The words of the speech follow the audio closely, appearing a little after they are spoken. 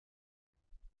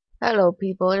Hello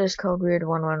people, it is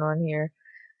CodeWeird111 here.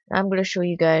 I'm going to show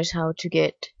you guys how to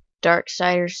get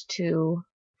DarkSiders 2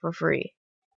 for free.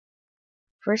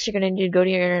 First you're going to need to go to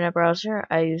your internet browser.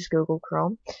 I use Google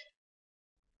Chrome.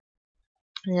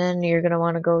 And then you're going to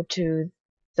want to go to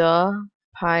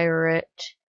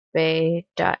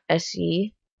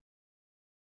thepiratebay.se.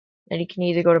 And you can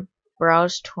either go to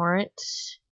Browse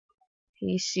Torrents,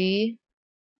 PC,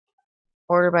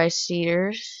 Order by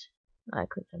Cedars. I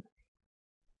clicked on.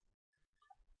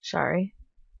 Sorry.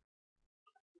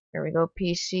 Here we go,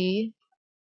 PC.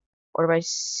 Order by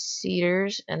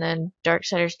Cedars, and then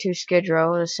DarkSiders 2 Skid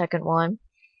Row, the second one.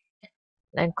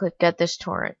 Then click Get This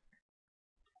Torrent.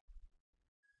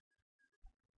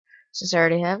 Since I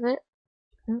already have it.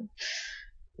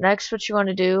 Next, what you want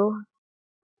to do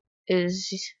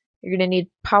is you're going to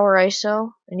need Power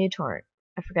ISO and new torrent.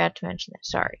 I forgot to mention that,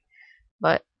 sorry.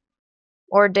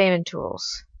 Or Daemon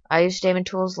Tools. I use Daemon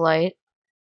Tools Lite.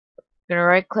 You're going to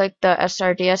right click the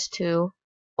SRDS2,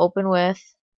 open with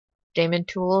Daemon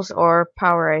Tools or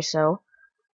Power ISO.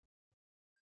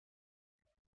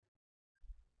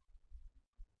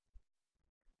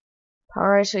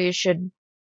 Power ISO, you should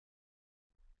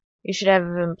have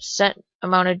a set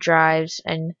amount of drives,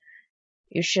 and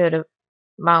you should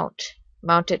mount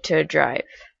it to a drive.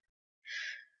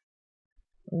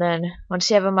 And then once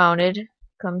you have it mounted,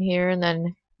 come here and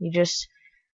then you just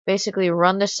basically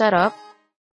run the setup.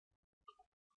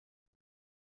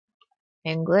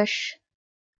 English.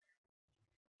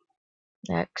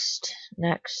 Next,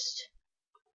 next,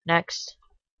 next,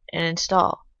 and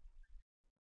install.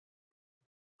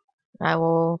 I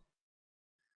will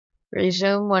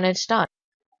resume when it's done.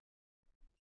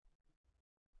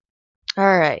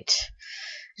 Alright,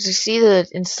 as you see, the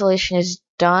installation is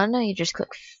done. You just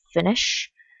click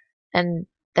finish, and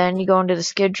then you go into the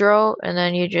skid row, and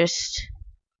then you just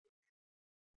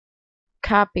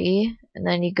copy, and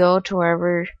then you go to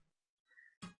wherever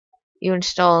you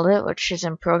installed it, which is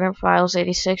in Program Files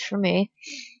 86 for me.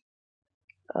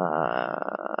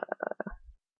 There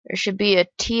should be a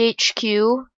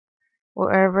THQ.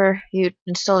 Wherever you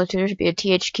install it to, there should be a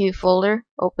THQ folder.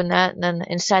 Open that, and then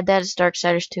inside that is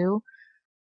DarkSiders 2.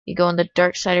 You go into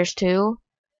DarkSiders 2,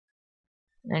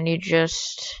 and you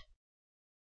just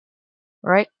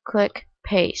right click,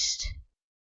 paste,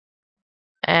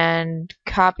 and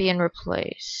copy and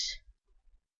replace.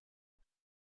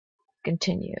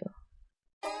 Continue.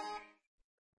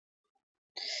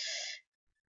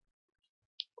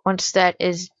 Once that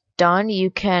is done, you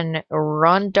can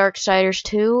run DarkSiders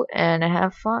 2 and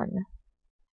have fun.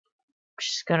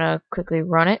 Just gonna quickly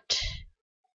run it.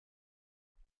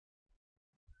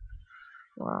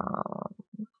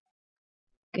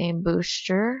 Game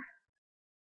Booster,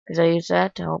 because I use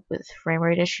that to help with frame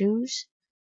rate issues.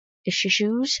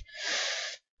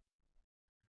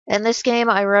 In this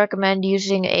game, I recommend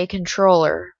using a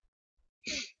controller.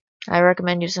 I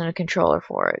recommend using a controller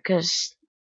for it, because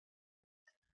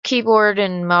keyboard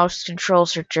and mouse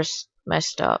controls are just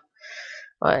messed up.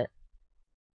 But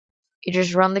you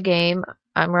just run the game.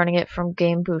 I'm running it from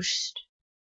Game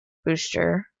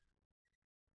Booster.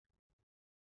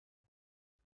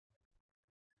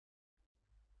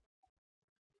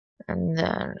 And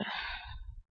then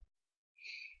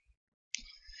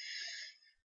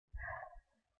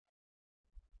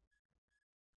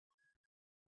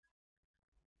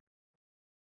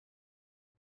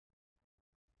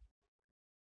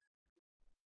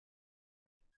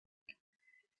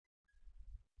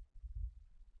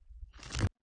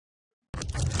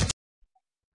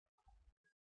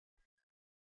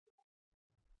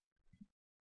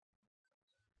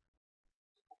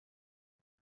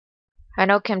I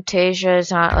know Camtasia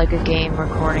is not like a game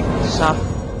recording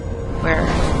software,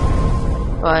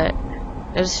 but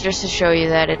it's just to show you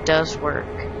that it does work.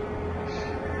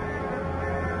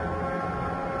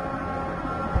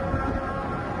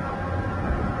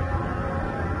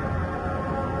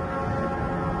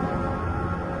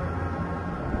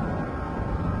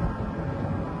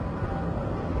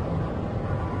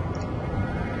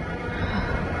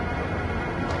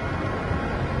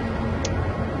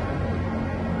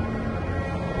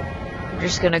 I'm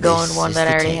just gonna go in one that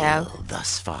I already have.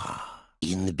 Thus far,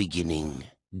 in the beginning,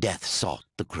 death sought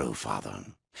the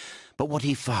Crowfather, but what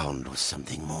he found was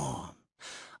something more.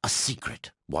 A secret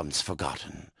once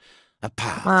forgotten, a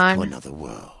path to another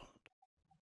world.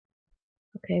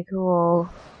 Okay, cool.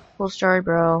 Cool story,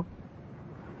 bro.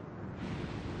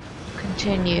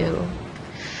 Continue.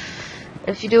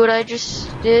 If you do what I just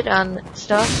did on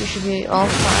stuff, you should be all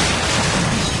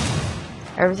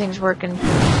fine. Everything's working.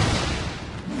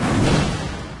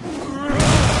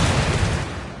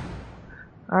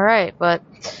 Alright, but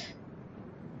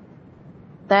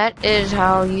that is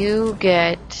how you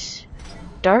get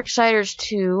DarkSiders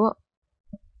 2.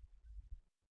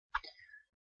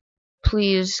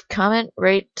 Please comment,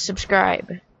 rate, subscribe.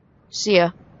 See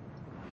ya.